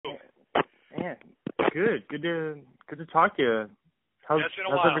Man, good to talk to you. It's been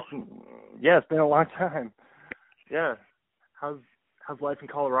a while. Everything? Yeah, it's been a long time. Yeah. How's life in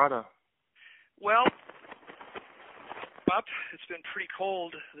Colorado? Well, it's been pretty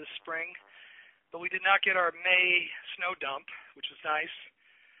cold this spring, but we did not get our May snow dump, which was nice.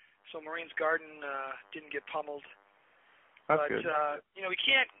 So Marine's Garden didn't get pummeled. That's good. We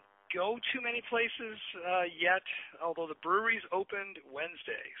can't go too many places yet, although the brewery's opened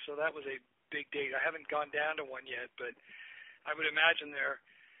Wednesday, so that was a big date. I haven't gone down to one yet, but I would imagine they're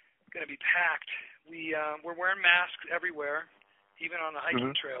going to be packed. We're wearing masks everywhere, even on the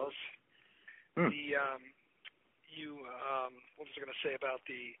hiking trails. What was I going to say about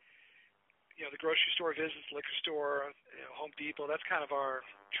the grocery store visits, liquor store, Home Depot? That's kind of our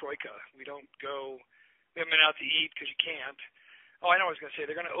troika. We haven't been out to eat because you can't. Oh, I know what I was going to say.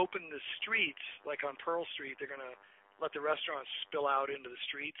 They're going to open the streets, like on Pearl Street. They're going to let the restaurants spill out into the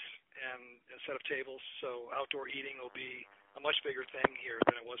streets and set up tables. So outdoor eating will be a much bigger thing here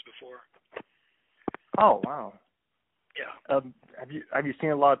than it was before. Oh, wow. Yeah. Have you seen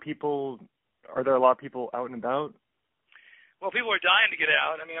a lot of people? Are there a lot of people out and about? Well, people are dying to get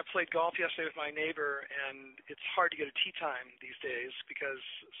out. I mean, I played golf yesterday with my neighbor, and it's hard to get a tee time these days because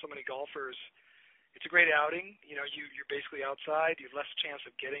so many golfers. It's a great outing. You're basically outside. You have less chance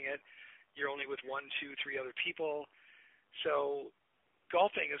of getting it. You're only with 1, 2, 3 other people. So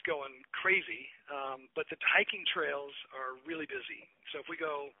golfing is going crazy, but the hiking trails are really busy. So we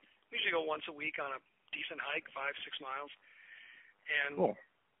usually go once a week on a decent hike, 5-6 miles, and cool.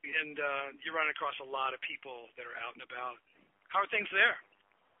 And you're running across a lot of people that are out and about. How are things there?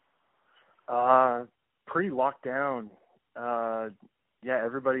 Pretty locked down. Yeah,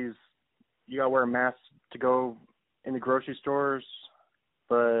 you gotta wear a mask to go in the grocery stores,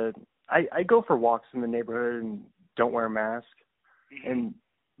 but I go for walks in the neighborhood and don't wear a mask. And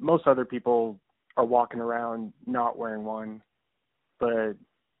most other people are walking around not wearing one. But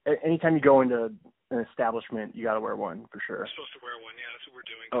anytime you go into an establishment, you gotta wear one for sure. We're supposed to wear one, yeah. That's what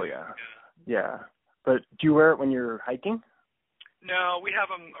we're doing. Oh yeah. But do you wear it when you're hiking? No, we have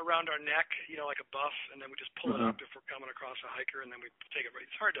them around our neck, like a buff, and then we just pull it up if we're coming across a hiker, and then we take it right.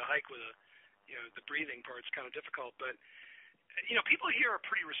 It's hard to hike with the breathing part's kind of difficult, but people here are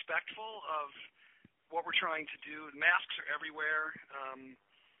pretty respectful of what we're trying to do. Masks are everywhere.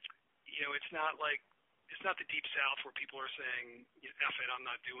 It's not the deep south where people are saying, F it, I'm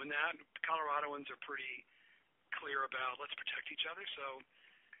not doing that. The Coloradoans are pretty clear about let's protect each other. So,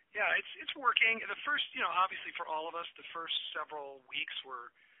 yeah, it's working. The first, obviously for all of us, the first several weeks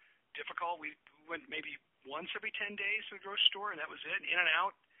were difficult. We went maybe once every 10 days to the grocery store, and that was it, in and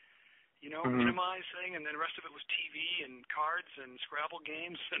out, minimizing, and then the rest of it was TV and cards and Scrabble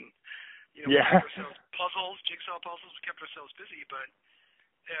games and, we kept ourselves puzzles, jigsaw puzzles. We kept ourselves busy, but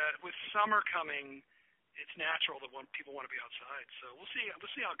with summer coming, it's natural that people want to be outside. So we'll see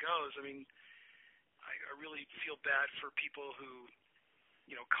how it goes. I mean, I really feel bad for people who,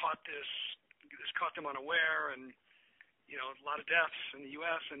 caught them unaware, and a lot of deaths in the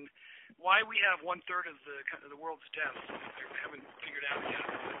U.S. and why we have 1/3 of the world's deaths. I haven't figured out yet.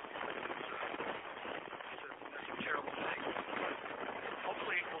 That's a terrible thing.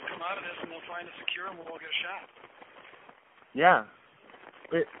 Hopefully, we'll come out of this and they'll find us a cure and we'll all get a shot. Yeah.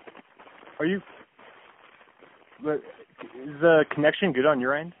 Wait, is the connection good on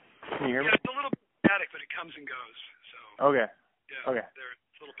your end? Can you hear me? Yeah, it's a little static, but it comes and goes. So. Okay. Yeah. Okay.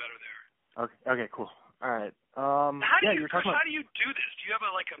 It's a little better there. Okay. Cool. All right. How do you do this? Do you have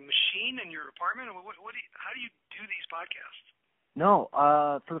a machine in your apartment? Or how do you do these podcasts? No.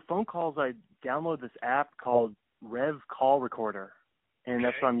 For the phone calls, I download this app called Rev Call Recorder, and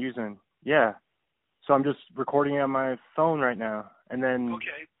that's what I'm using. Yeah. So I'm just recording it on my phone right now, and then.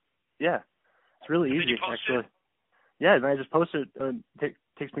 Okay. Yeah. It's really easy, actually. Yeah, then I just post it.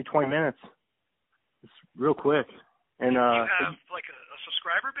 Takes me 20 minutes. It's real quick. And do you have a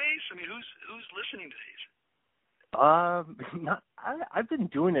subscriber base? I mean, who's listening to these? I've been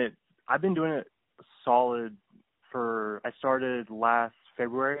doing it. Solid I started last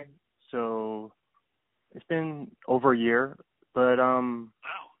February, so it's been over a year. But wow.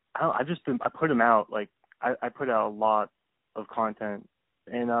 I put them out. Like I put out a lot of content,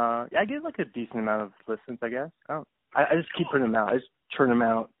 and I get a decent amount of listens, I guess. I just keep putting them out. I just churn them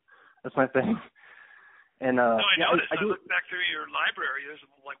out. That's my thing. And no, I noticed. I looked back through your library. There's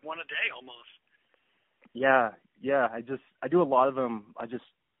one a day almost. Yeah. I do a lot of them. I just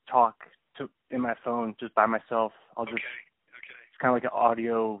talk in my phone just by myself. Okay. It's kind of like an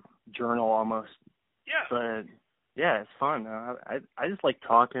audio journal almost. Yeah. But yeah, it's fun. I just like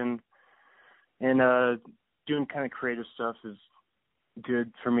talking, and doing kind of creative stuff is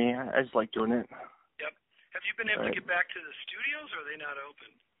good for me. I just like doing it. Yep. Have you been able to get back to the studios, or are they not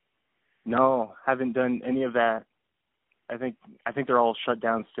open? No, haven't done any of that. I think they're all shut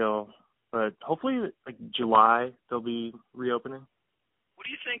down still, but hopefully like July they'll be reopening. What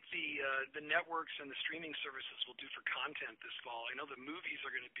do you think the networks and the streaming services will do for content this fall? I know the movies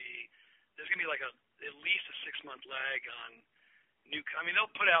are going to be there's going to be like at least a 6-month lag on new. I mean,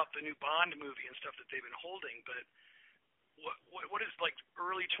 they'll put out the new Bond movie and stuff that they've been holding, but what does like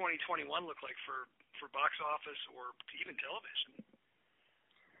early 2021 look like for box office or even television?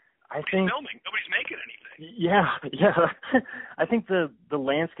 I think filming. Nobody's making anything. Yeah. I think the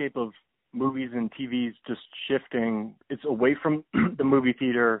landscape of movies and TVs just shifting. It's away from the movie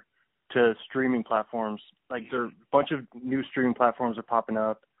theater to streaming platforms. Like there are a bunch of new streaming platforms are popping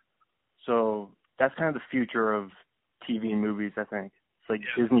up. So that's kind of the future of TV and movies, I think. It's like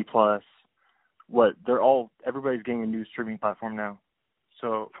Disney Plus. Everybody's getting a new streaming platform now.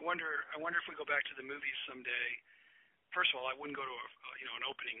 So I wonder if we go back to the movies someday. First of all, I wouldn't go to an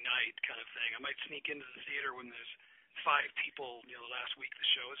opening night kind of thing. I might sneak into the theater when there's 5 people, the last week the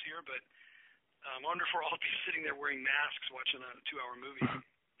show is here, but I wonder if we'll all be sitting there wearing masks watching a 2-hour movie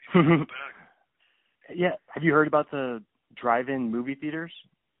before we go back. Yeah. Have you heard about the drive-in movie theaters?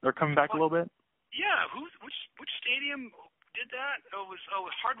 They're coming back a little bit? Yeah. Which stadium did that? It was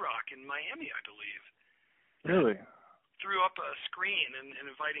Hard Rock in Miami, I believe. Really? Threw up a screen and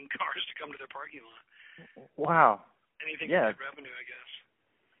inviting cars to come to their parking lot. Wow. Anything to get revenue, I guess.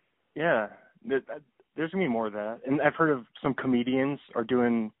 Yeah. There's going to be more of that. And I've heard of some comedians are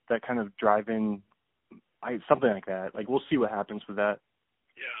doing that kind of drive-in, something like that. Like, we'll see what happens with that.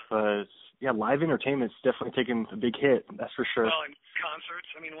 Yeah. But, yeah, live entertainment's definitely taking a big hit. That's for sure. Well, and concerts.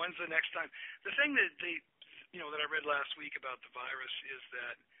 I mean, when's the next time? The thing that that I read last week about the virus is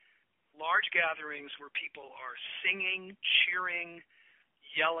that large gatherings where people are singing, cheering,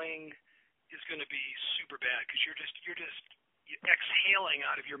 yelling is going to be super bad because you're just exhaling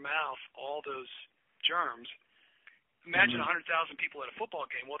out of your mouth all those germs. Imagine 100,000 people at a football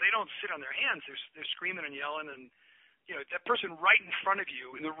game. Well, they don't sit on their hands. They're screaming and yelling, and that person right in front of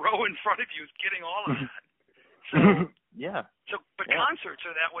you, in the row in front of you, is getting all of that. So But concerts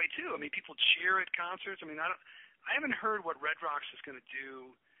are that way too. I mean, people cheer at concerts. I mean, I haven't heard what Red Rocks is going to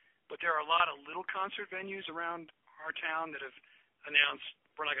do, but there are a lot of little concert venues around our town that have announced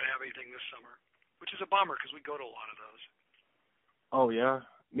we're not going to have anything this summer, which is a bummer because we go to a lot of those. Oh, yeah.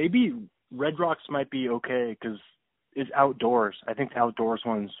 Maybe Red Rocks might be okay because it's outdoors. I think the outdoors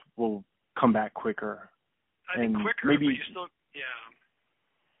ones will come back quicker. I think quicker, but you still,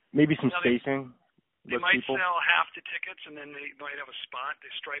 Maybe some spacing. They might sell half the tickets, and then they might have a spot.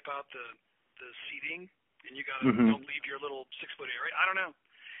 They stripe out the seating, and you got to don't leave your little 6-foot area. I don't know.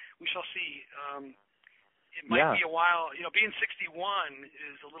 We shall see. It might be a while. Being 61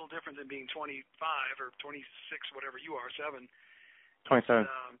 is a little different than being 25 or 26, whatever you are, 7. 27.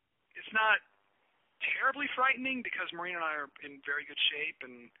 It's not terribly frightening because Maureen and I are in very good shape,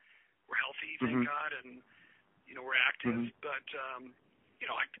 and we're healthy, thank God, and we're active. But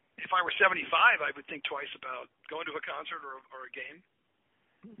if I were 75, I would think twice about going to a concert or a game.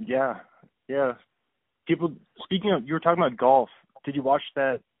 Yeah. Speaking of, you were talking about golf. Did you watch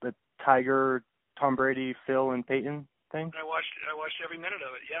the Tiger, Tom Brady, Phil, and Peyton thing? I watched every minute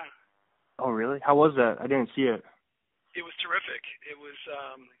of it. Yeah. Oh, really? How was that? I didn't see it. It was terrific. It was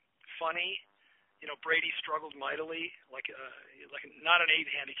funny. Brady struggled mightily, like not an 8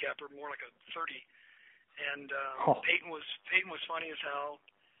 handicapper, more like a 30. And Peyton was funny as hell.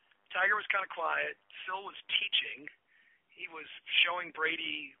 Tiger was kind of quiet. Phil was teaching. He was showing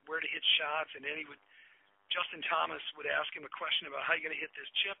Brady where to hit shots, and then Justin Thomas would ask him a question about how you're going to hit this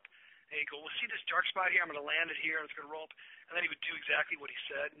chip, and he'd go, "Well, see this dark spot here? I'm going to land it here, and it's going to roll up." And then he would do exactly what he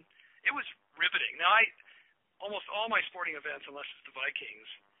said. It was riveting. Now, almost all my sporting events, unless it's the Vikings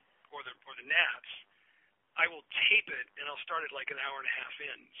or the Nats, I will tape it, and I'll start it like an hour and a half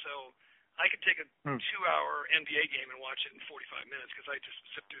in. So I could take a 2-hour NBA game and watch it in 45 minutes because I just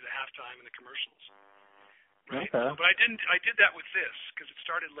zip through the halftime and the commercials. Right? Okay. But I did that with this because it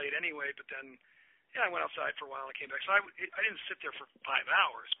started late anyway. But then, I went outside for a while. I came back, so I didn't sit there for 5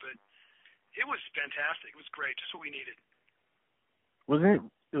 hours, but it was fantastic. It was great, just what we needed.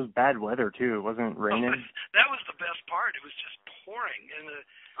 It was bad weather too. It wasn't raining. That was the best part. It was just pouring, and the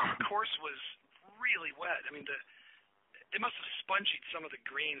course was really wet. I mean, they must have spongied some of the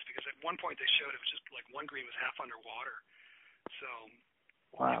greens because at one point they showed it was just like one green was half underwater. So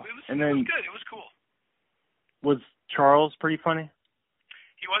wow. It was good. It was cool. Was Charles pretty funny?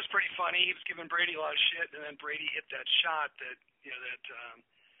 He was pretty funny. He was giving Brady a lot of shit, and then Brady hit that shot that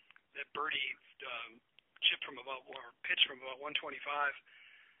that birdie chip from about or pitch from about 125,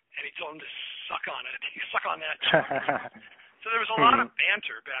 and he told him to suck on it. He suck on that chip. So there was a lot of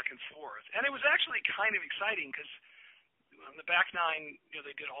banter back and forth, and it was actually kind of exciting because on the back nine,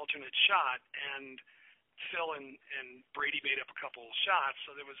 they did alternate shot, and Phil and Brady made up a couple shots,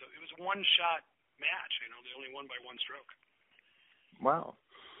 so it was a one shot match. They only won by one stroke. Wow.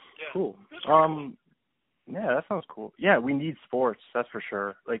 Yeah. Cool. Cool. Yeah, that sounds cool. Yeah, we need sports, that's for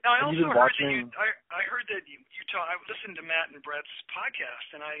sure. Like, now, I have also you been heard watching? I heard that you talk. I listened to Matt and Brett's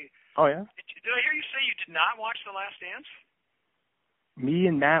podcast, and Oh yeah. Did I hear you say you did not watch The Last Dance? Me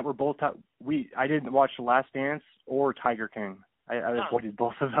and Matt were both. I didn't watch The Last Dance or Tiger King. I avoided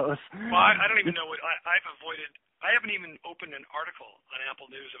both of those. Well, I don't even know what I've avoided. I haven't even opened an article on Apple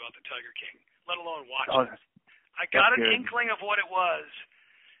News about the Tiger King, let alone watch it. I got an inkling of what it was,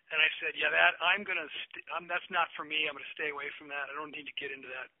 and I said, yeah, that's not for me. I'm going to stay away from that. I don't need to get into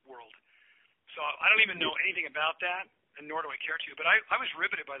that world. So I don't even know anything about that, and nor do I care to. But I was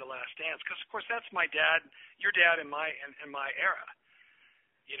riveted by The Last Dance because, of course, that's my dad, your dad, and my era.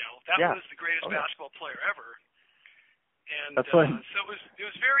 That was the greatest basketball player ever. And that's so it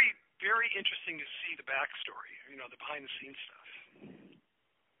was very, very interesting to see the backstory, the behind the scenes stuff.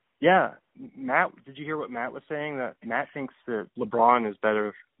 Yeah, Matt. Did you hear what Matt was saying? That Matt thinks that LeBron is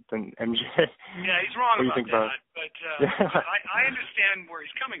better than MJ. Yeah, he's wrong about that. But yeah. I understand where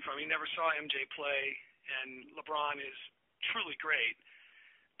he's coming from. He never saw MJ play, and LeBron is truly great.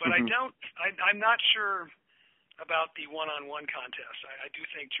 But I'm not sure about the one-on-one contest. I do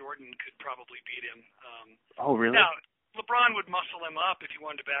think Jordan could probably beat him. Oh, really? Now, LeBron would muscle him up if he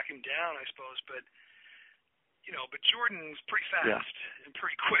wanted to back him down, I suppose, but Jordan's pretty fast and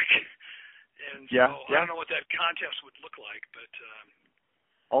pretty quick. And so I don't know what that contest would look like, but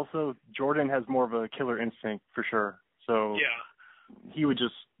also Jordan has more of a killer instinct for sure. So he would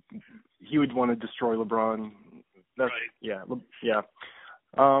want to destroy LeBron. Right. Yeah. Yeah.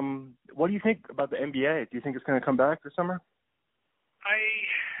 What do you think about the NBA? Do you think it's going to come back this summer?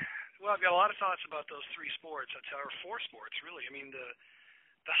 Well, I've got a lot of thoughts about those three sports, or four sports, really. I mean,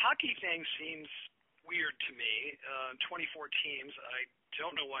 the hockey thing seems weird to me. 24 teams. I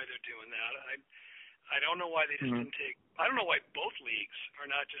don't know why they're doing that. I don't know why they just didn't take. I don't know why both leagues are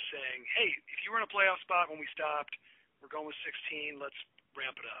not just saying, "Hey, if you were in a playoff spot when we stopped, we're going with 16. Let's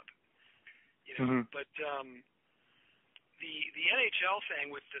ramp it up." But the NHL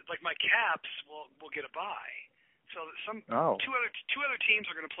thing with my Caps will get a bye. So two other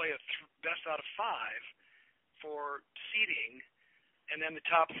teams are going to play a best out of 5 for seeding, and then the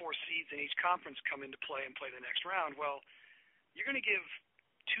top 4 seeds in each conference come into play and play the next round. Well, you're going to give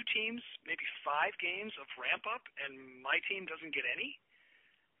 2 teams maybe 5 games of ramp up, and my team doesn't get any.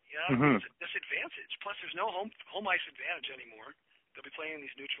 It's a disadvantage. Plus, there's no home ice advantage anymore. They'll be playing in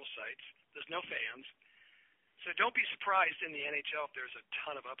these neutral sites. There's no fans. So don't be surprised in the NHL if there's a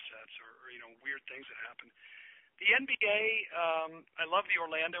ton of upsets or weird things that happen. The NBA, I love the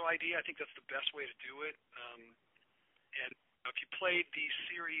Orlando idea. I think that's the best way to do it. And if you played the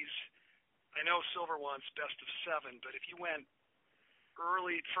series, I know Silver wants best of 7, but if you went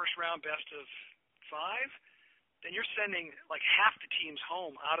early first round best of 5, then you're sending like half the teams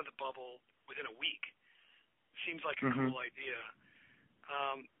home out of the bubble within a week. Seems like a cool idea.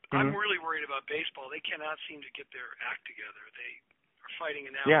 I'm really worried about baseball. They cannot seem to get their act together. They are fighting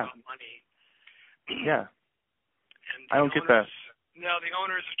now about money. Yeah. And I don't get that. No, the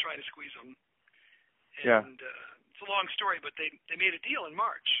owners are trying to squeeze them. And it's a long story, but they made a deal in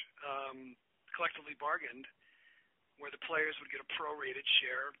March, collectively bargained, where the players would get a prorated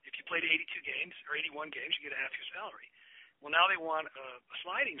share. If you played 82 games or 81 games, you get half your salary. Well, now they want a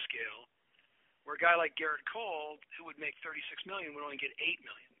sliding scale where a guy like Garrett Cole, who would make $36 million, would only get $8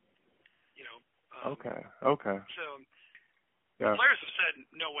 million. Okay. So the players have said,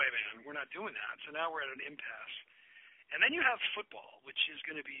 no way, man, we're not doing that. So now we're at an impasse. And then you have football, which is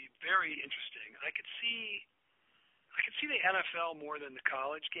going to be very interesting. I could see the NFL more than the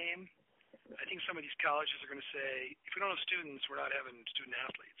college game. I think some of these colleges are going to say, if we don't have students, we're not having student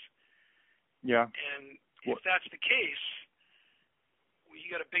athletes. Yeah. And if that's the case, you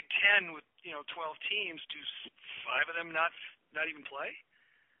got a Big Ten with 12 teams. Do 5 of them not even play?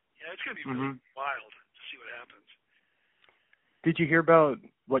 It's going to be really wild to see what happens. Did you hear about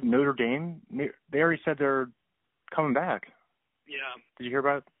what Notre Dame? They already said they're coming back. Yeah. Did you hear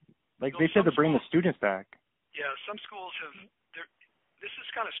about? They said they're bringing the students back. Yeah, some schools have. This is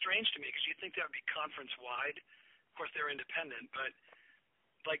kind of strange to me because you'd think that would be conference wide. Of course, they're independent, but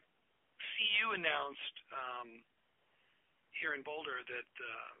like CU announced here in Boulder that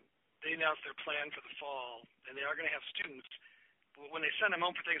they announced their plan for the fall, and they are going to have students. when they send them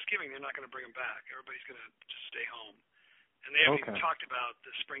home for Thanksgiving, they're not going to bring them back. Everybody's going to just stay home. And they haven't even talked about the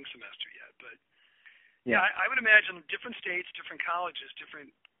spring semester yet. But, yeah, I would imagine different states, different colleges,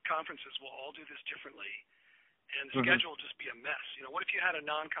 different conferences will all do this differently. And the schedule will just be a mess. You know, what if you had a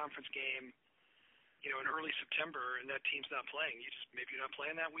non-conference game, you know, in early September and that team's not playing? Maybe you're not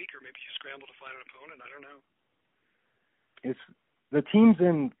playing that week, or maybe you scramble to find an opponent. I don't know. It's the teams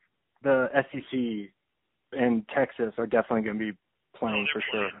in the SEC and Texas are definitely going to be playing for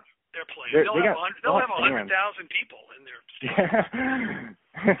sure. They're playing. They'll have 100,000 people in their stadium.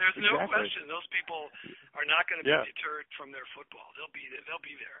 There's no question. Those people are not going to be deterred from their football. They'll be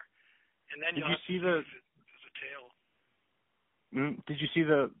there. And then did you see the tail? Did you see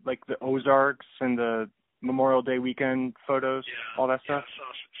the Ozarks and the Memorial Day weekend photos? Yeah, all that stuff. Yeah,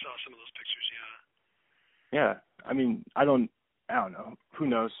 saw some of those pictures. Yeah. Yeah, I mean, I don't know. Who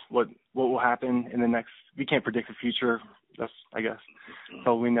knows what will happen in the next? We can't predict the future. That's, I guess,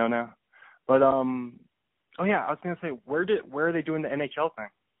 all we know now. But I was gonna say, where are they doing the NHL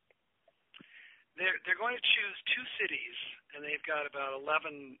thing? They're going to choose 2 cities, and they've got about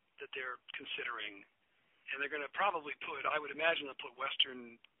 11 that they're considering, and they're going to probably I would imagine they'll put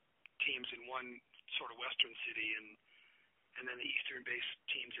Western teams in one sort of Western city, and then the Eastern-based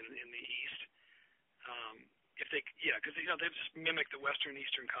teams in the East. Because they've just mimicked the Western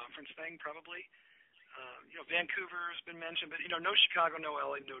Eastern Conference thing probably. Vancouver's been mentioned, but no Chicago, no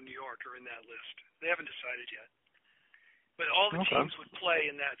LA, no New York are in that list. They haven't decided yet. But all the teams would play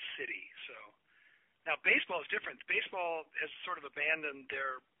in that city. So now baseball is different. Baseball has sort of abandoned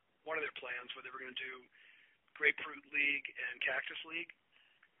one of their plans where they were going to do Grapefruit League and Cactus League,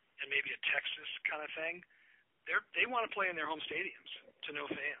 and maybe a Texas kind of thing. They want to play in their home stadiums to no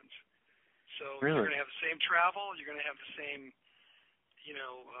fans. So really? You're going to have the same travel. You're going to have the same,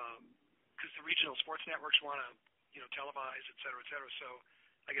 because the regional sports networks want to, televise, et cetera, et cetera. So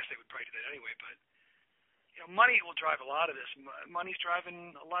I guess they would probably do that anyway. But, money will drive a lot of this. Money's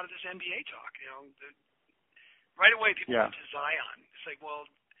driving a lot of this NBA talk. Right away people went to Zion. It's like, well,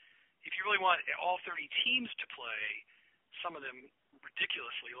 if you really want all 30 teams to play, some of them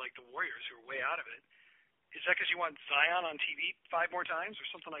ridiculously, like the Warriors, who are way out of it, is that because you want Zion on TV 5 more times or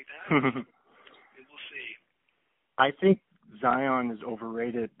something like that? We'll see. I think Zion is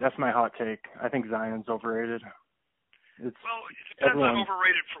overrated. That's my hot take. I think Zion's overrated. It depends on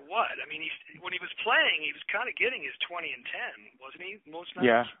overrated for what. I mean, when he was playing, he was kind of getting his 20 and 10, wasn't he? Most nights.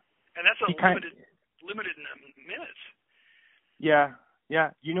 Yeah. And that's limited minutes. Yeah.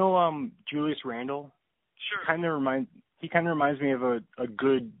 Julius Randle. Sure. He kind of reminds me of a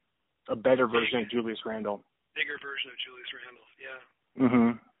better version of Julius Randle. Bigger version of Julius Randle. Yeah.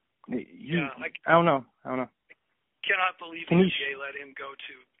 I don't know. Cannot believe the NBA let him go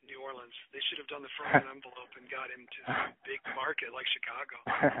to New Orleans. They should have done the frozen envelope and got him to some big market like Chicago.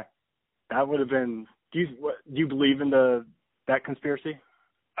 That would have been. Do you believe in that conspiracy?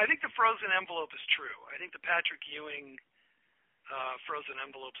 I think the frozen envelope is true. I think the Patrick Ewing frozen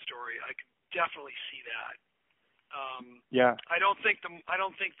envelope story. I could definitely see that. I don't think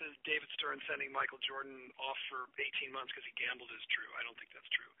the David Stern sending Michael Jordan off for 18 months because he gambled is true. I don't think that's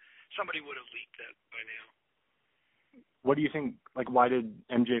true. Somebody would have leaked that by now. What do you think? Like, why did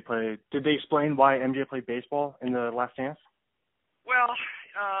MJ play? Did they explain why MJ played baseball in The Last Dance? Well,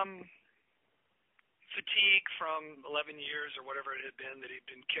 fatigue from 11 years or whatever it had been that he'd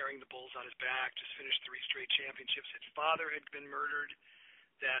been carrying the Bulls on his back, just finished 3 straight championships. His father had been murdered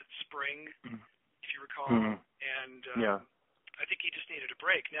that spring, if you recall. And I think he just needed a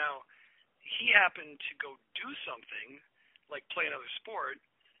break. Now, he happened to go do something, like play another sport,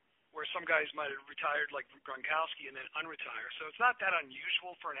 where some guys might have retired like Gronkowski and then unretire. So it's not that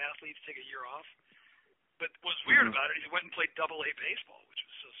unusual for an athlete to take a year off. But what's weird about it is he went and played AA baseball, which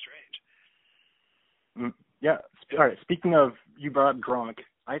was so strange. Yeah. All right. Speaking of, you brought up Gronk.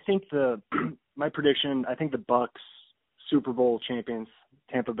 I think my prediction, I think the Bucks, Super Bowl champions,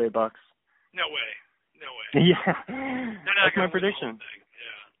 Tampa Bay Bucks. No way. Yeah. That's my prediction.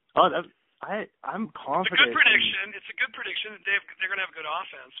 Yeah. Oh, I'm confident. It's a good prediction. They're going to have a good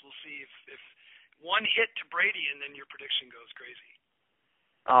offense. We'll see if one hit to Brady and then your prediction goes crazy.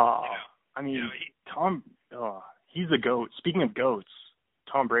 I mean, he's the GOAT. Speaking of GOATs,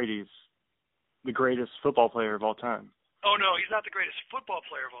 Tom Brady's the greatest football player of all time. Oh, no, he's not the greatest football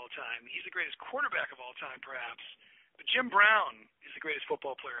player of all time. He's the greatest quarterback of all time, perhaps. But Jim Brown is the greatest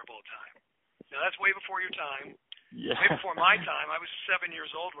football player of all time. Now, that's way before your time. Yeah. Way before my time. I was 7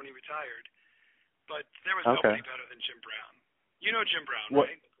 years old when he retired. But there was nobody better than Jim Brown. You know Jim Brown,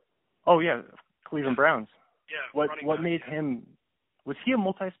 right? Oh, yeah. Cleveland Browns. Yeah. What made him – was he a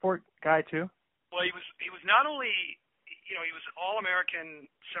multi-sport guy too? Well, he was not only – he was All-American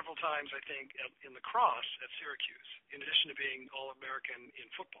several times, I think, in lacrosse at Syracuse, in addition to being All-American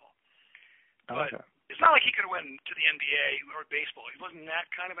in football. But Okay. it's not like he could have went to the NBA or baseball. He wasn't that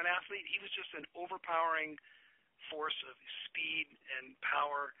kind of an athlete. He was just an overpowering force of speed and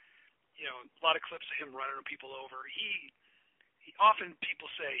power. A lot of clips of him running people over. He often people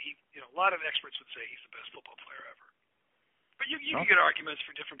say a lot of experts would say he's the best football player ever. But you can get arguments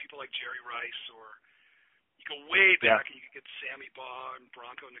for different people like Jerry Rice, or you go way back and you can get Sammy Baugh and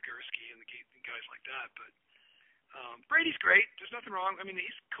Bronco Nagurski and guys like that. But Brady's great. There's nothing wrong. I mean,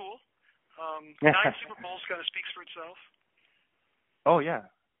 he's cool. 9 Super Bowls kind of speaks for itself. Oh yeah,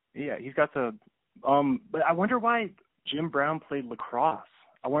 he's got the. But I wonder why Jim Brown played lacrosse.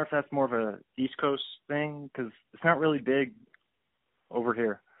 I wonder if that's more of a East Coast thing, because it's not really big over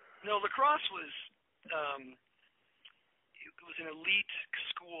here. No, lacrosse was it was an elite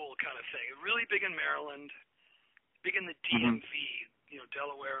school kind of thing. Really big in Maryland, big in the DMV.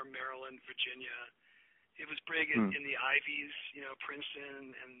 Delaware, Maryland, Virginia. It was big in the Ivies,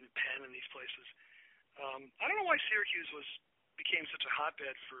 Princeton and Penn and these places. I don't know why Syracuse became such a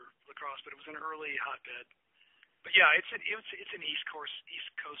hotbed for lacrosse, but it was an early hotbed. But yeah, it's an East Coast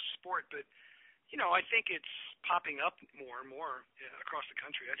sport, but I think it's popping up more and more across the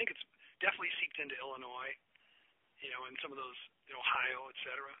country. I think it's definitely seeped into Illinois, and some of those, Ohio, et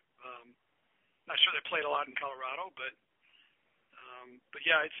cetera. Not sure they played a lot in Colorado, but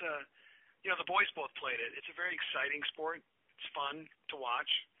yeah, it's the boys both played it. It's a very exciting sport. It's fun to watch.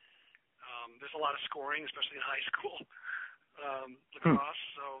 There's a lot of scoring, especially in high school lacrosse,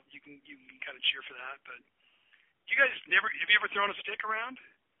 so you can kind of cheer for that. But you guys have you ever thrown a stick around?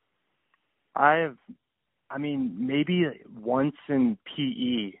 Maybe once in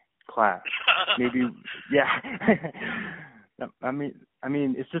PE class. Maybe, yeah. I mean,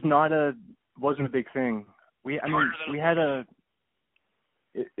 it's just wasn't a big thing. It's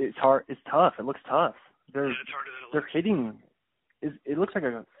hard. It's tough. It looks tough. They're hitting. It looks like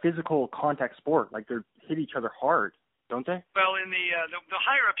a physical contact sport. Like they hit each other hard, don't they? Well, in the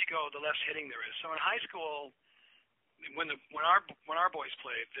higher up you go, the less hitting there is. So in high school, when our boys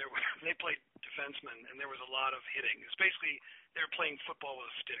played, they played defensemen, and there was a lot of hitting. It's basically they were playing football with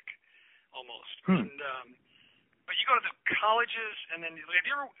a stick, almost. And but you go to the colleges, and then have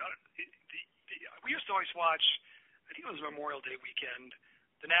you ever? We used to always watch. I think it was Memorial Day weekend,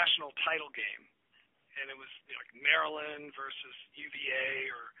 the national title game, and it was like Maryland versus UVA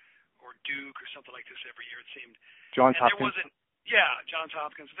or Duke or something like this every year. It seemed. Johns Hopkins. Johns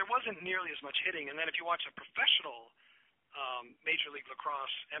Hopkins. There wasn't nearly as much hitting, and then if you watch a professional Major League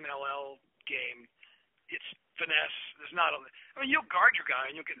Lacrosse MLL game, it's finesse. There's not. You'll guard your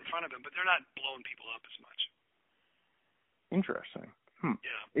guy and you'll get in front of him, but they're not blowing people up as much. Interesting.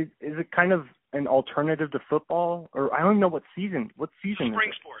 Yeah. Is it kind of an alternative to football, or I don't even know what season? What season? It's a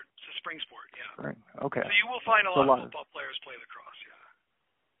spring sport. It's a spring sport. Yeah. Spring. Okay. So you will find a lot of football players play lacrosse.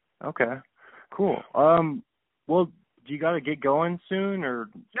 Yeah. Okay. Cool. Well, do you got to get going soon, or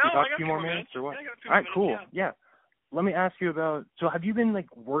talk a few more minutes, or what? Yeah, I got a few All right. minutes, Cool. Yeah. Let me ask you about. So, have you been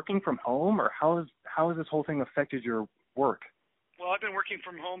working from home, or how has this whole thing affected your work? Well, I've been working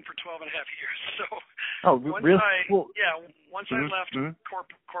from home for 12 and a half years. So really? Once I left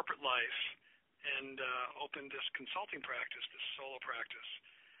corporate life and opened this consulting practice, this solo practice,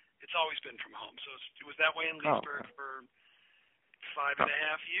 it's always been from home. So it was that way in Leesburg for 5.5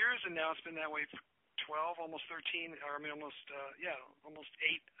 years, and now it's been that way for 12, almost 13, almost 7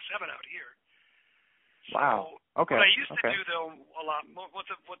 out here. So wow. Okay. What I used to do, though, a lot, what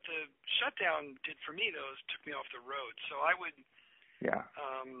the shutdown did for me, though, is took me off the road. So I would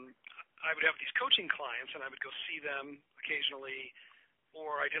have these coaching clients, and I would go see them occasionally,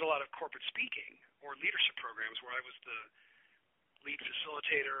 or I did a lot of corporate speaking or leadership programs where I was the lead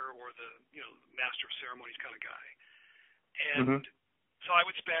facilitator or the master of ceremonies kind of guy. And so I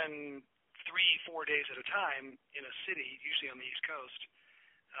would spend 3-4 days at a time in a city, usually on the East Coast.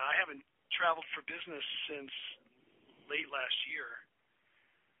 I haven't traveled for business since late last year.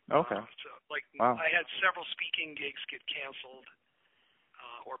 Okay. I had several speaking gigs get canceled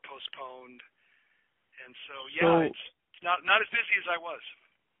or postponed, and so it's not as busy as I was.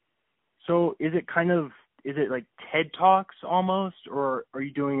 So is it like TED Talks almost, or are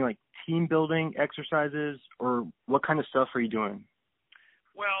you doing like team building exercises, or what kind of stuff are you doing?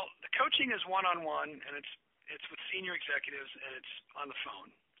 Well, the coaching is one-on-one, and it's with senior executives, and it's on the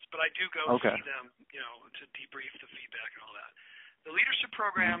phone. But I do go see them, to debrief the feedback and all that. The leadership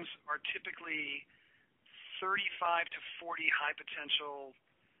programs are typically 35 to 40 high potential,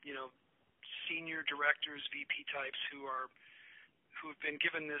 senior directors, VP types who have been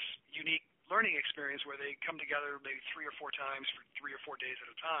given this unique learning experience where they come together maybe 3 or 4 times for 3 or 4 days at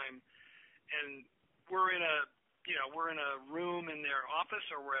a time, and we're in a room in their office,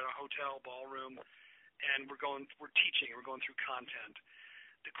 or we're at a hotel ballroom, and we're teaching, we're going through content.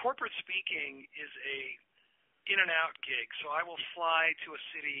 The corporate speaking is a in and out gig, so I will fly to a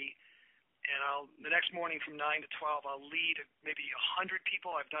city, and the next morning from 9 to 12 I'll lead maybe 100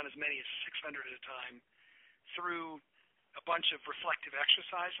 people. I've done as many as 600 at a time through a bunch of reflective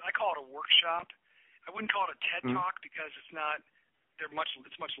exercise. I call it a workshop. I wouldn't call it a TED Talk because it's not.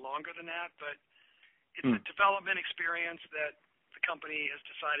 It's much longer than that, but it's a development experience that the company has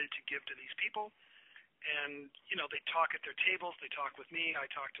decided to give to these people. And, they talk at their tables. They talk with me. I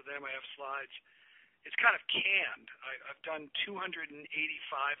talk to them. I have slides. It's kind of canned. I've done 285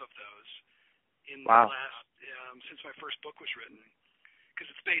 of those in the last since my first book was written,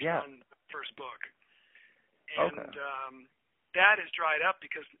 because it's based on the first book. And that has dried up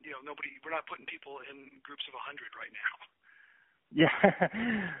because, we're not putting people in groups of 100 right now. Yeah.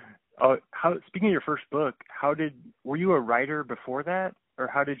 Speaking of your first book, were you a writer before that, or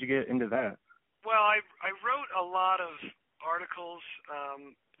how did you get into that? Well, I wrote a lot of articles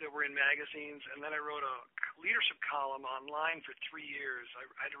that were in magazines, and then I wrote a leadership column online for 3 years. I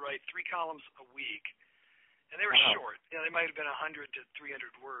had to write 3 columns a week, and they were short. They might have been 100 to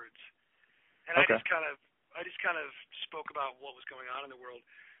 300 words. And I just kind of spoke about what was going on in the world.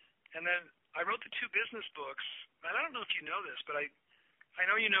 And then I wrote the 2 business books. And I don't know if you know this, but I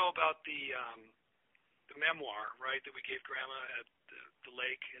know you know about the memoir, right, that we gave Grandma at the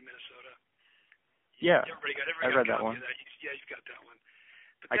lake in Minnesota. Yeah, everybody I read that one. That. Yeah, you've got that one.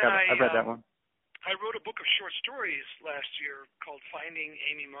 But I read that one. I wrote a book of short stories last year called Finding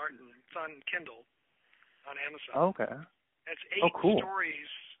Amy Martin. It's on Kindle, on Amazon. Oh, okay. It's 8 cool. stories.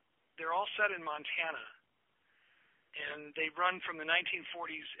 They're all set in Montana. And they run from the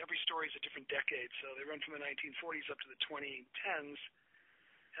 1940s. Every story is a different decade, so they run from the 1940s up to the 2010s,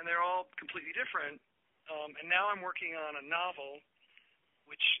 and they're all completely different. And now I'm working on a novel,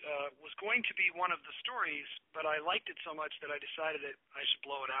 which was going to be one of the stories, but I liked it so much that I decided that I should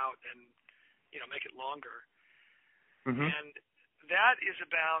blow it out and make it longer. And that is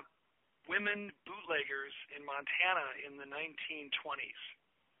about women bootleggers in Montana in the 1920s,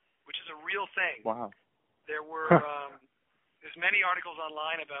 which is a real thing. Wow. There were there's many articles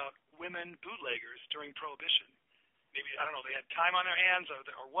online about women bootleggers during Prohibition. Maybe, I don't know, they had time on their hands or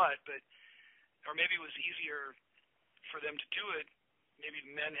what, or maybe it was easier for them to do it. Maybe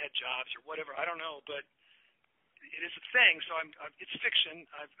men had jobs or whatever. I don't know, but it is a thing. So it's fiction.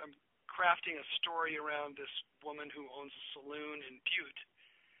 I'm crafting a story around this woman who owns a saloon in Butte,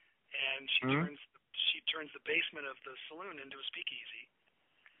 and she turns the basement of the saloon into a speakeasy.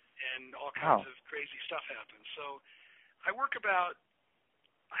 And all kinds of crazy stuff happens. So I work about,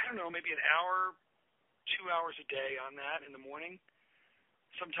 I don't know, maybe an hour, 2 hours a day on that in the morning.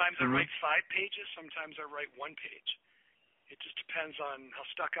 Sometimes I write 5 pages. Sometimes I write 1 page. It just depends on how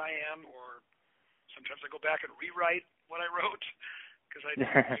stuck I am, or sometimes I go back and rewrite what I wrote because you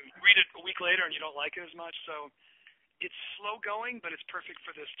read it a week later and you don't like it as much. So it's slow going, but it's perfect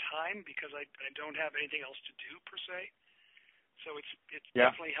for this time because I don't have anything else to do per se. So it's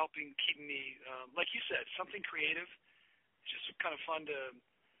definitely helping keep me, like you said, something creative. It's just kind of fun to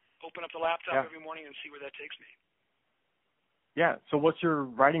open up the laptop every morning and see where that takes me. Yeah. So what's your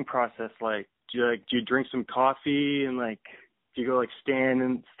writing process like? Do you drink some coffee and do you go stand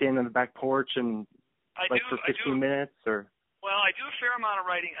on the back porch and for 15 minutes or? Well, I do a fair amount of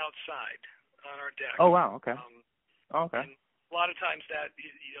writing outside on our deck. Oh wow. Okay. Okay. And a lot of times a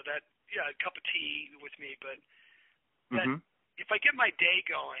cup of tea with me, but if I get my day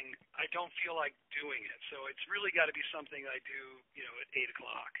going, I don't feel like doing it. So it's really got to be something I do, at 8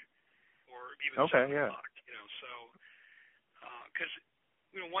 o'clock or even 7 o'clock. So because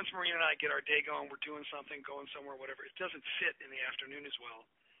once Marina and I get our day going, we're doing something, going somewhere, whatever. It doesn't fit in the afternoon as well.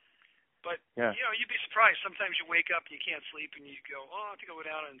 But you'd be surprised. Sometimes you wake up, you can't sleep, and you go, I have to go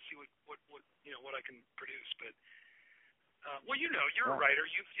down and see what I can produce. But you're a writer.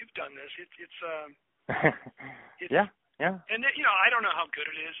 You've done this. It's Yeah. And then, I don't know how good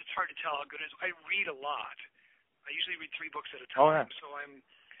it is. It's hard to tell how good it is. I read a lot. I usually read 3 books at a time. Oh, yeah. So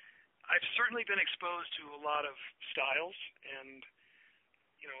I've certainly been exposed to a lot of styles, and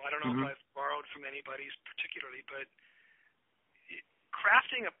I don't know if I've borrowed from anybody's particularly, but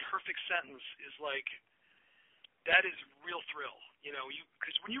crafting a perfect sentence is that is real thrill.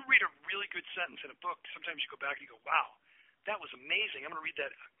 Because when you read a really good sentence in a book, sometimes you go back and you go, wow, that was amazing. I'm going to read that.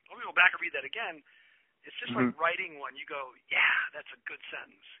 I'm going to go back and read that again. It's just like writing one. You go, yeah, that's a good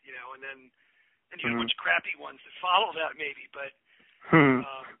sentence, and then you get a bunch of crappy ones that follow that maybe. But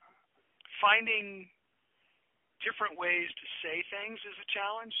finding different ways to say things is a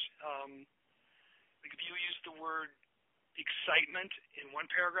challenge. Like if you use the word excitement in one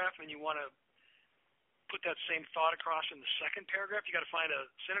paragraph and you want to put that same thought across in the second paragraph, you got to find a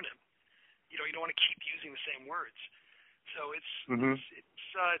synonym. You don't want to keep using the same words. So it's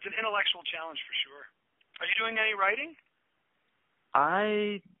an intellectual challenge for sure. Are you doing any writing?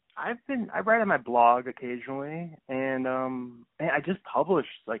 I write on my blog occasionally, and I just published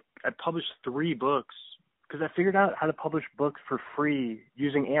I published 3 books because I figured out how to publish books for free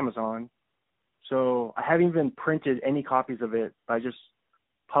using Amazon. So I haven't even printed any copies of it. I just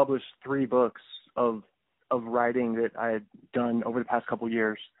published 3 books of writing that I had done over the past couple of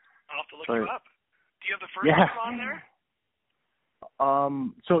years. I'll have to look you up. Do you have the first book on there?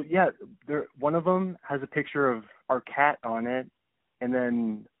 So yeah, one of them has a picture of our cat on it, and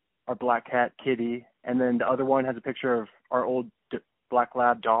then our black cat Kitty, and then the other one has a picture of our old black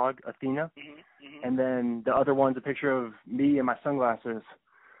lab dog Athena, and then the other one's a picture of me and my sunglasses.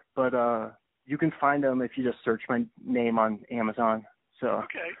 But you can find them if you just search my name on Amazon. So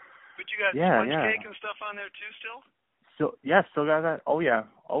okay, but you got sponge cake and stuff on there too still? Still got that. Oh yeah.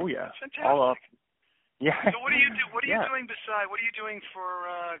 That's fantastic. All up. Yeah. So what do you do? What are you doing beside? What are you doing for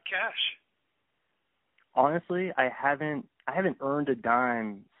cash? Honestly, I haven't earned a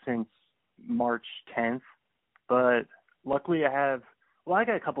dime since March 10th, but luckily I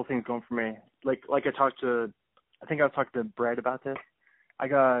got a couple things going for me. Like I think I was talking to Brett about this. I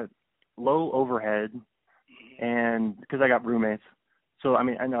got low overhead, and because I got roommates, so I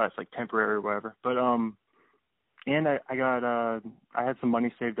mean I know that's like temporary or whatever, but and I had some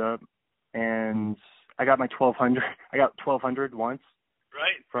money saved up, and I got my 1,200. I got 1,200 once.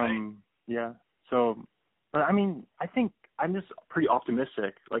 Right. Yeah. So, but I mean, I think I'm just pretty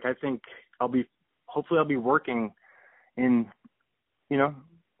optimistic. Like I think hopefully I'll be working in,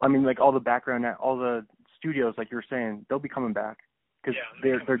 I mean, like all the studios, like you're saying, they'll be coming back because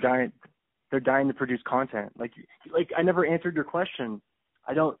they're dying to produce content. Like I never answered your question.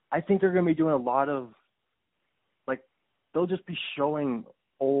 I think they're going to be doing a lot of, like, they'll just be showing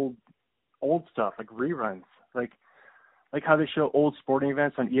old stuff, like reruns, like how they show old sporting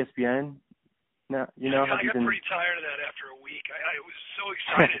events on ESPN. Now, I got pretty tired of that after a week. I was so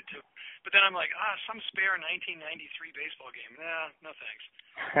excited to, but then I'm like, some spare 1993 baseball game. Nah, no thanks.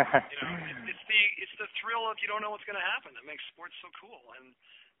 It's the thrill of you don't know what's going to happen that makes sports so cool. And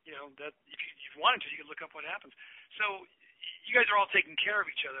that if you wanted to, you could look up what happens. So you guys are all taking care of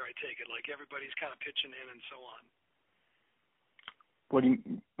each other, I take it. Like everybody's kind of pitching in and so on. What do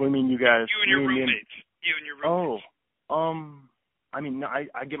you mean, you guys? You and your roommates. I mean, no,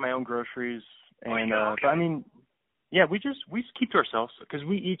 I get my own groceries, and okay. but I mean, yeah, we just keep to ourselves because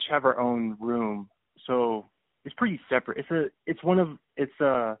we each have our own room, so it's pretty separate. It's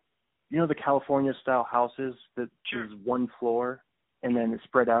the California style houses that is one floor and then it's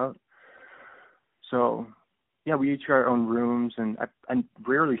spread out. So yeah, we each have our own rooms, and I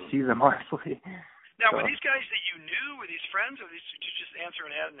rarely see them honestly. Now, were these guys that you knew? Were these friends, or did you just answer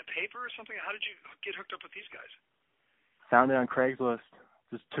an ad in the paper or something? How did you get hooked up with these guys? Found it on Craigslist.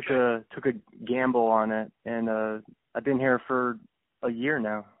 Just took a gamble on it, and I've been here for a year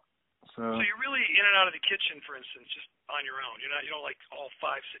now. So you're really in and out of the kitchen, for instance, just on your own. You don't like all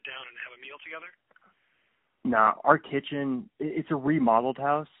 5 sit down and have a meal together? Nah, our kitchen, it's a remodeled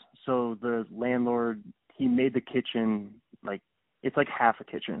house, so the landlord, he made the kitchen it's like half a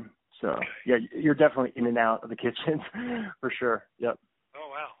kitchen. So yeah, you're definitely in and out of the kitchen for sure. Yep. Oh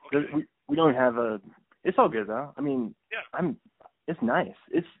wow. Okay. We don't have it's all good though. I mean, it's nice.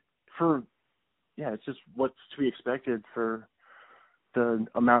 It's just what's to be expected for the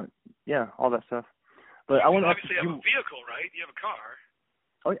amount. Yeah, all that stuff. But I want to obviously have a vehicle, right? You have a car.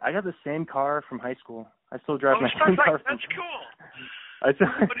 Oh, I got the same car from high school. I still drive my same car. That's cool. I've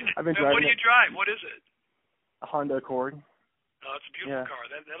been driving. What do you drive? What is it? A Honda Accord. Oh, it's a beautiful car.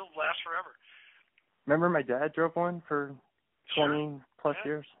 That'll last forever. Remember my dad drove one for 20 plus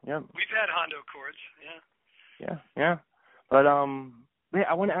years? Yep. We've had Honda Accords, Yeah. But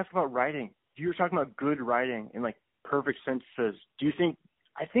I want to ask about writing. You were talking about good writing and like perfect sentences.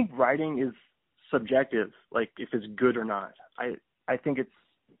 I think writing is subjective, like if it's good or not. I think it's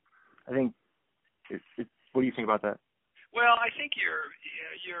what do you think about that? Well, I think you're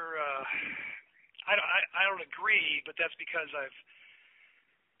I don't agree, but that's because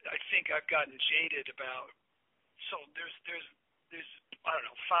I think I've gotten jaded about. So there's I don't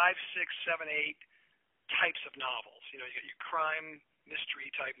know 5, 6, 7, 8 types of novels. You got your crime mystery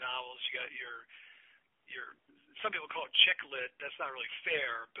type novels. You got your some people call it chick lit. That's not really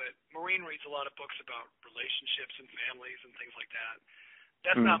fair, but Maureen reads a lot of books about relationships and families and things like that.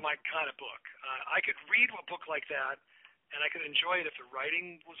 That's not my kind of book. I could read a book like that, and I could enjoy it if the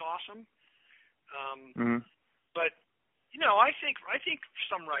writing was awesome. But I think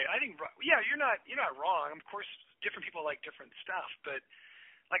you're not wrong. Of course, different people like different stuff, but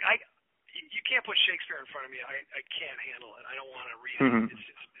like you can't put Shakespeare in front of me. I can't handle it. I don't want to read it.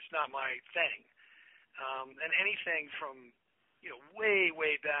 It's not my thing. And anything from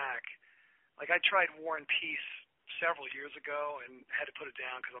way back, like I tried War and Peace several years ago and had to put it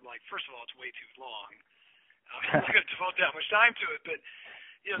down because I'm like, first of all, it's way too long. I'm not going to devote that much time to it, but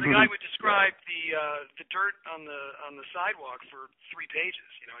the guy would describe the dirt on the sidewalk for 3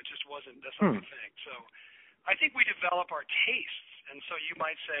 pages. It just wasn't. That's not my thing. So I think we develop our tastes, and so you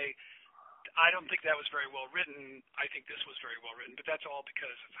might say, I don't think that was very well written. I think this was very well written, but that's all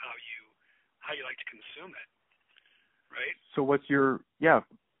because of how you like to consume it, right? So what's your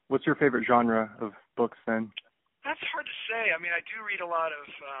favorite genre of books then? That's hard to say. I mean, I do read a lot of,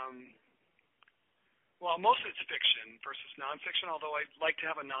 mostly it's fiction versus nonfiction, although I like to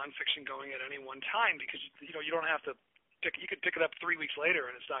have a nonfiction going at any one time because, you don't have to you could pick it up 3 weeks later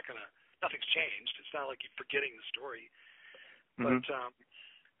and nothing's changed. It's not like you're forgetting the story. But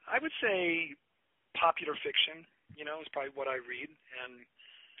I would say popular fiction, is probably what I read. And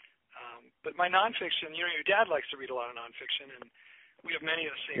but my nonfiction, your dad likes to read a lot of nonfiction, and we have many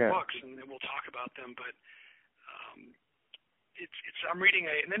of the same books, and we'll talk about them. But I'm reading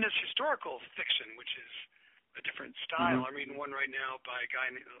and then there's historical fiction, which is a different style. I'm reading one right now by a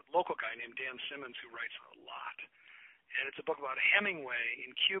local guy named Dan Simmons, who writes a lot, and it's a book about Hemingway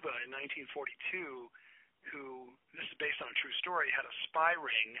in Cuba in 1942, who, this is based on a true story, had a spy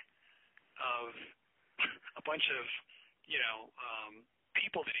ring of a bunch of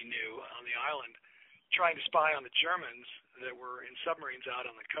people that he knew on the island trying to spy on the Germans that were in submarines out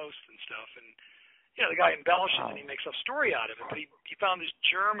on the coast and stuff. And the guy embellishes and he makes a story out of it, but he found this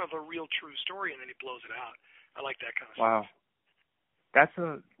germ of a real true story and then he blows it out. I like that kind of stuff. That's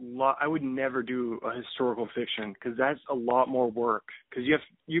a lot. I would never do a historical fiction because that's a lot more work. Because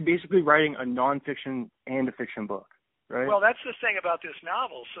you're basically writing a nonfiction and a fiction book, right? Well, that's the thing about this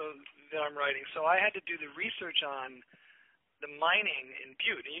novel that I'm writing. So I had to do the research on the mining in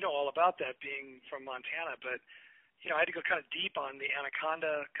Butte, and you know all about that being from Montana. But I had to go kind of deep on the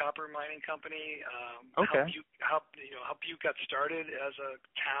Anaconda Copper Mining Company. How Butte got started as a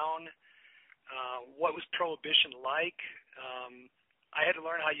town. What was Prohibition like? I had to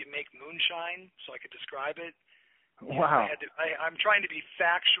learn how you make moonshine so I could describe it. Wow. I'm trying to be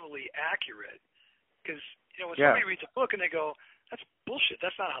factually accurate because, when somebody reads a book and they go, that's bullshit,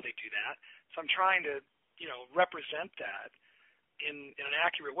 that's not how they do that. So I'm trying to, represent that in an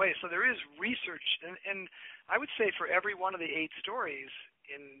accurate way. So there is research. And I would say for every one of the 8 stories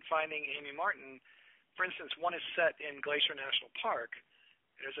in Finding Amy Martin, for instance, one is set in Glacier National Park.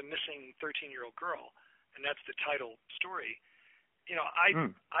 There's a missing 13-year-old girl, and that's the title story.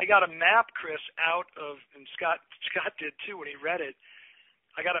 I got a map, Chris, and Scott did too when he read it.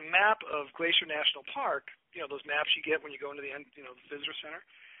 I got a map of Glacier National Park, those maps you get when you go into the visitor center.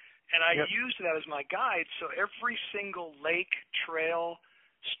 And I used that as my guide, so every single lake, trail,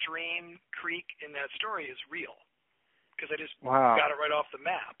 stream, creek in that story is real. Because I just got it right off the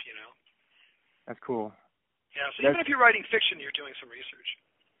map, That's cool. Yeah, so even if you're writing fiction, you're doing some research.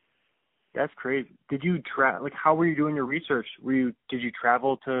 That's crazy. Did you how were you doing your research? Did you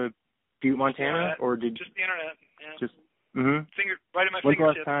travel to Butte, Montana, or just the internet? Yeah. Just right at my When's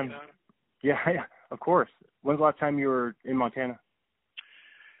fingertips. The last time? Yeah, of course. When's the last time you were in Montana?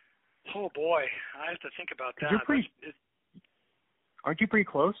 Oh boy, I have to think about that. Aren't you pretty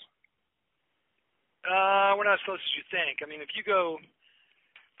close? We're not as close as you think. I mean, if you go,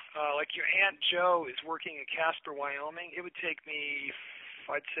 like your Aunt Jo is working in Casper, Wyoming, it would take me,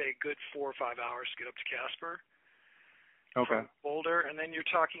 I'd say, a good 4 or 5 hours to get up to Casper. Okay. From Boulder, and then you're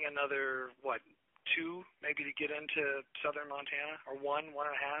talking another 2 maybe to get into southern Montana, or 1.5.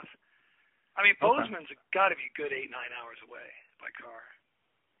 I mean, Bozeman's got to be a good 8-9 hours away by car.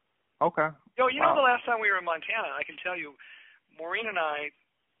 Okay. The last time we were in Montana, I can tell you, Maureen and I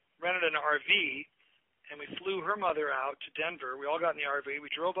rented an RV, and we flew her mother out to Denver. We all got in the RV. We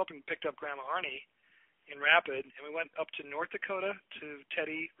drove up and picked up Grandma Arnie in Rapid, and we went up to North Dakota to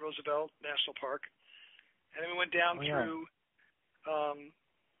Teddy Roosevelt National Park, and then we went down through,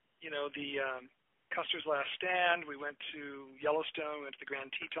 the Custer's Last Stand. We went to Yellowstone, we went to the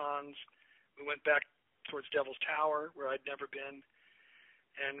Grand Tetons. We went back towards Devil's Tower, where I'd never been.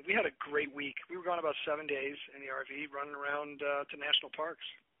 And we had a great week. We were gone about 7 days in the RV, running around to national parks.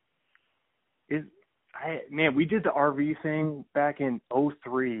 We did the RV thing back in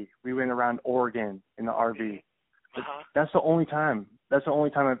 2003. We went around Oregon in the RV. That's the only time. that's the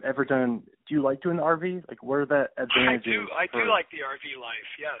only time I've ever done. Do you like doing the RV? Like, what are the advantages? I do like the RV life.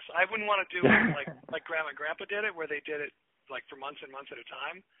 Yes, I wouldn't want to do it like Grandma and Grandpa did it, where they did it like for months and months at a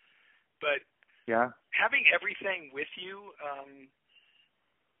time. But yeah, having everything with you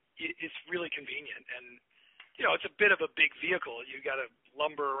is really convenient, and it's a bit of a big vehicle. You got to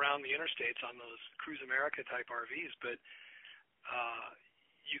lumber around the interstates on those Cruise America type RVs, but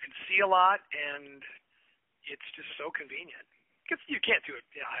you can see a lot, and it's just so convenient. You can't do it.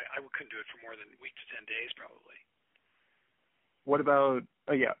 I couldn't do it for more than a week to 10 days, probably. What about?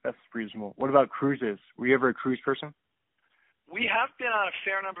 Oh yeah, that's reasonable. What about cruises? Were you ever a cruise person? We have been on a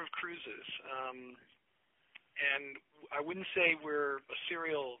fair number of cruises, and I wouldn't say we're a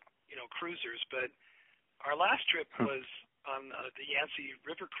serial, cruisers, but our last trip was on the Yangtze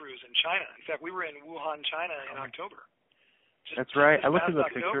River cruise in China. In fact, we were in Wuhan, China in October. That's right. I looked at the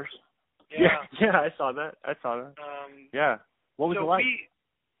pictures. Yeah, I saw that. Yeah. What was it like?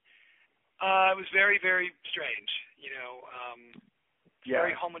 It was very, very strange.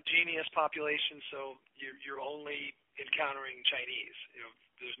 Very homogeneous population. So you're only encountering Chinese.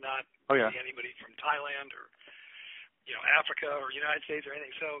 There's not really anybody from Thailand or Africa or United States or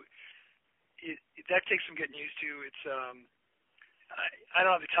anything. So that takes some getting used to. It's I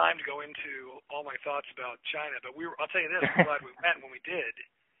don't have the time to go into all my thoughts about China, but I'll tell you this: I'm glad we went when we did,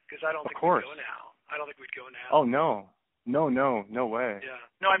 because I don't think we'd go now. I don't think we'd go now. Oh no way. Yeah.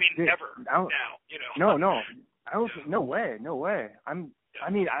 No, I mean ever now. No way. I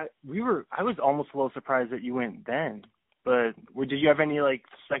was almost a little surprised that you went then. But did you have any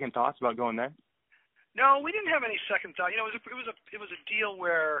second thoughts about going then? No, we didn't have any second thought. It was a deal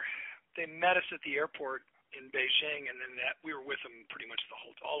where they met us at the airport in Beijing, and then we were with them pretty much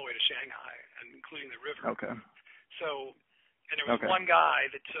all the way to Shanghai, and including the river. Okay. So, and there was one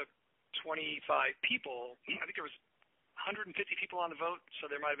guy that took 25 people. I think there was 150 people on the boat, so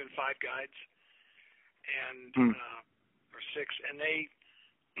there might have been 5 guides, and or 6, and they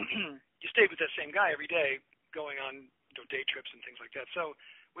you stayed with that same guy every day, going on day trips and things like that. So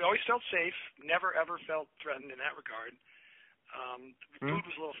we always felt safe, never ever felt threatened in that regard. The food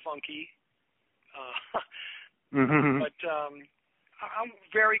was a little funky, but I'm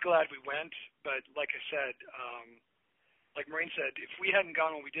very glad we went. But like I said, like Maureen said, if we hadn't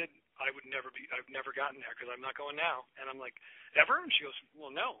gone when we did, I've never gotten there, because I'm not going now. And I'm like, ever? And she goes,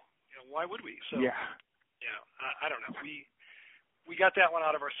 well, no. Why would we? So I don't know. We got that one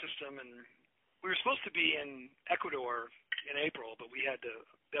out of our system, and we were supposed to be in Ecuador in April, but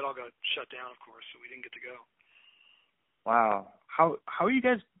that all got shut down, of course, so we didn't get to go. Wow. How are you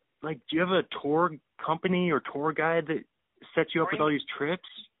guys, do you have a tour company or tour guide that sets you up with all these trips?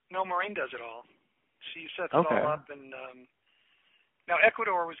 No, Maureen does it all. She sets it all up, and now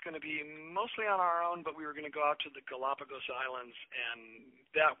Ecuador was going to be mostly on our own, but we were going to go out to the Galapagos Islands, and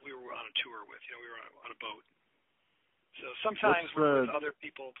that we were on a tour with. We were on a boat. So sometimes we're with other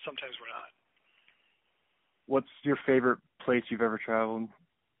people, sometimes we're not. What's your favorite place you've ever traveled?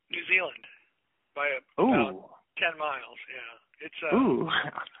 New Zealand, by about 10 miles. Yeah, it's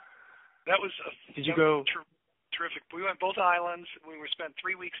that was terrific. We went both islands. We spent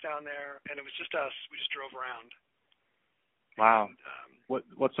 3 weeks down there, and it was just us. We just drove around. Wow. And,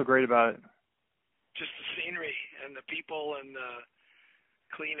 what's so great about it? Just the scenery and the people and the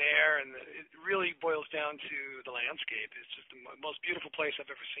clean air, and it really boils down to the landscape. It's just the most beautiful place I've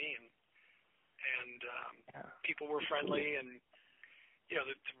ever seen. And people were friendly, and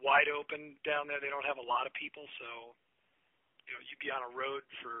it's wide open down there. They don't have a lot of people, so you'd be on a road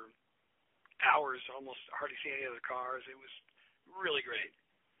for hours, almost hardly see any other cars. It was really great.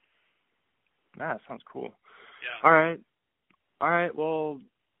 That sounds cool. Yeah. All right. Well,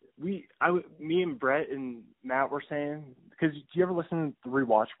 me and Brett and Matt were saying, because do you ever listen to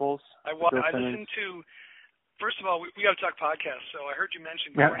Rewatchables? I listen to. First of all, we got to talk podcasts. So I heard you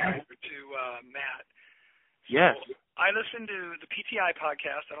mention going over to Matt. So yes. I listen to the PTI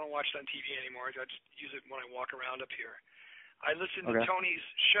podcast. I don't watch it on TV anymore. I just use it when I walk around up here. I listen to Tony's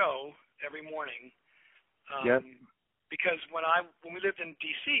show every morning. Because when we lived in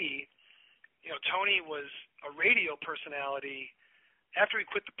D.C., Tony was a radio personality. After he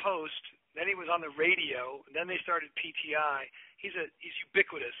quit the Post, then he was on the radio. Then they started PTI. He's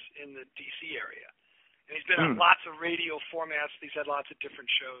ubiquitous in the D.C. area. And he's been on lots of radio formats. He's had lots of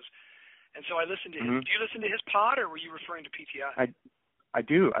different shows. And so I listened to his. Do you listen to his pod, or were you referring to PTI? I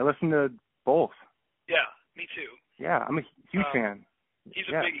do. I listen to both. Yeah, me too. Yeah, I'm a huge fan.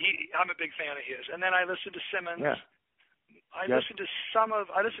 I'm a big fan of his. And then I listen to Simmons. Yeah. I listen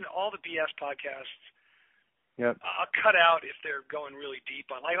to all the BS podcasts. Yep. I'll cut out if they're going really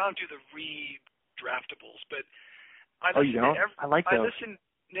deep on. I don't do the redraftables, but Oh, you don't? I like those.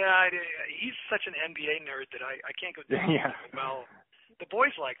 He's such an NBA nerd that I can't go down. Yeah. Well, the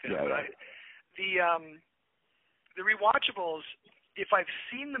boys like that. Yeah, But the rewatchables, if I've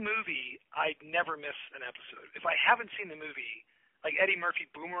seen the movie, I never miss an episode. If I haven't seen the movie, like Eddie Murphy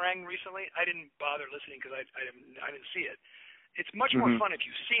Boomerang recently, I didn't bother listening because I didn't see it. It's much more fun if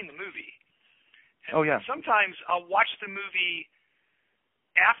you've seen the movie. And sometimes I'll watch the movie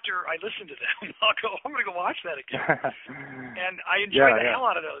after I listen to them. I'm going to go watch that again. And I enjoy the hell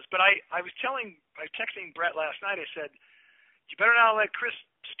out of those. But I was texting Brett last night, I said, you better not let Chris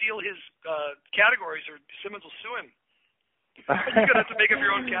steal his categories or Simmons will sue him. You're going to have to make up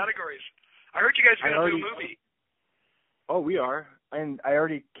your own categories. I heard you guys are going to do a movie. Oh, we are. And I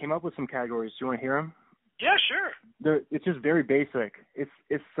already came up with some categories. Do you want to hear them? Yeah, sure. It's just very basic.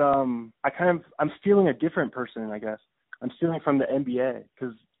 I'm stealing a different person, I guess. I'm stealing from the NBA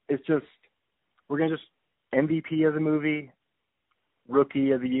because we're going to just MVP of the movie,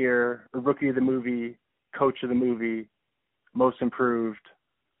 rookie of the year, or rookie of the movie, coach of the movie, most improved,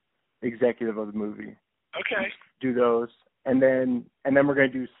 executive of the movie. Okay. Do those. And then we're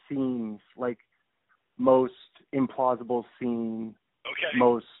going to do scenes, like most implausible scene. Okay.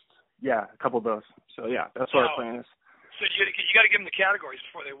 A couple of those. So, that's what our plan is. So you got to give them the categories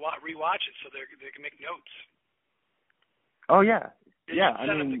before they rewatch it so they can make notes. Oh, yeah. Yeah.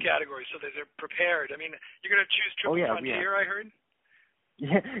 Send them the categories so that they're prepared. I mean, you're going to choose Triple Frontier, I heard?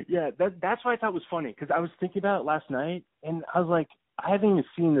 Yeah. That's what I thought was funny because I was thinking about it last night, and I was like, I haven't even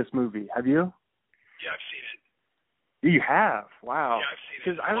seen this movie. Have you? Yeah, I've seen it. You have? Wow. Yeah, I've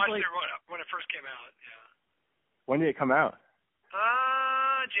seen it. I watched it when it first came out, yeah. When did it come out?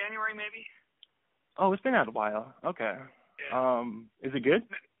 January, maybe. Oh, it's been out a while. Okay. Yeah. Is it good?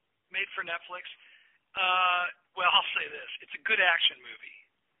 Made for Netflix. Well, I'll say this: it's a good action movie,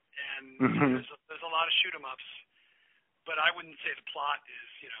 and there's a lot of shoot 'em ups, but I wouldn't say the plot is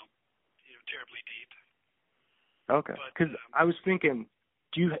terribly deep. Okay. Because I was thinking,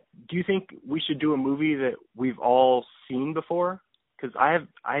 do you think we should do a movie that we've all seen before? Because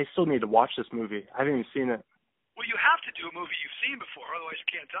I still need to watch this movie. I haven't even seen it. Well, you have to do a movie you've seen before, otherwise you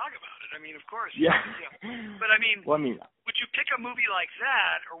can't talk about it. I mean, of course. Yeah. But I mean, would you pick a movie like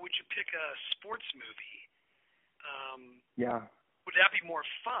that, or would you pick a sports movie? Would that be more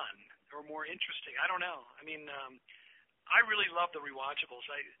fun or more interesting? I don't know. I mean, I really love the rewatchables.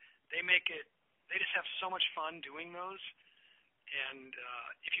 They just have so much fun doing those. And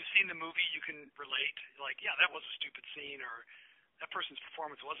if you've seen the movie, you can relate. Like, yeah, that was a stupid scene, or that person's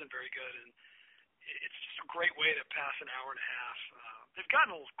performance wasn't very good, and it's just a great way to pass an hour and a half. They've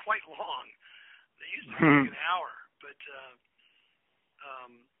gotten quite long. They used to be like an hour, but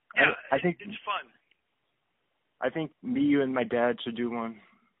I think it's fun. I think me, you, and my dad should do one.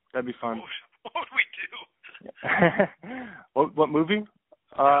 That'd be fun. What would we do? What movie?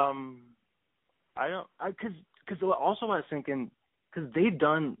 I don't. Because also I was thinking, because they've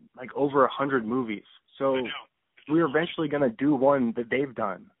done like over 100 movies, so we're eventually gonna do one that they've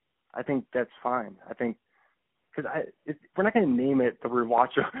done. I think that's fine. I think because we're not gonna name it the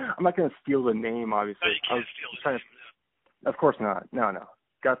Rewatcher. I'm not gonna steal the name, obviously. No, you can't steal the name. Of course not. No.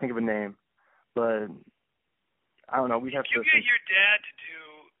 Gotta think of a name, but. I don't know. If you get your dad to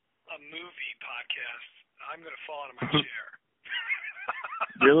do a movie podcast, I'm going to fall out of my chair.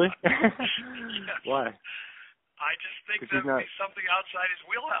 Really? Yes. Why? I just think that would be something outside his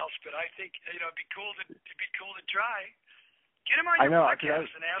wheelhouse, but I think it'd be cool to try. Get him on your podcast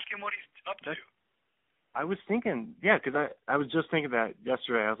and ask him what he's up to. I was thinking, because I was just thinking that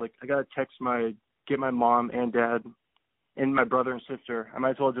yesterday. I was like, I got to get my mom and dad and my brother and sister. I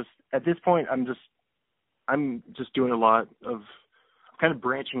might as well at this point, I'm just doing a lot of kind of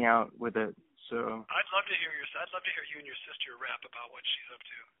branching out with it. So I'd love to hear you and your sister rap about what she's up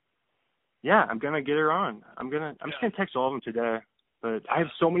to. Yeah, I'm gonna get her on. I'm just gonna text all of them today. But I have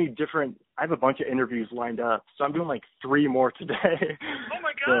I have a bunch of interviews lined up, so I'm doing like 3 more today. Oh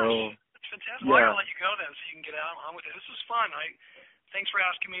my gosh, that's fantastic. Well, I'm gonna let you go then, so you can get on with it. This was fun. Thanks for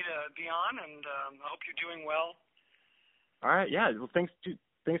asking me to be on, and I hope you're doing well. All right, yeah. Well, thanks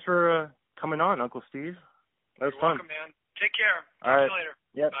for coming on, Uncle Steve. That was fun. You're welcome, man. Take care. All right. See you later.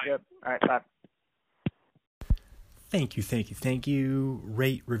 Yep. All right, bye. Thank you.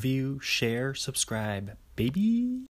 Rate, review, share, subscribe, baby.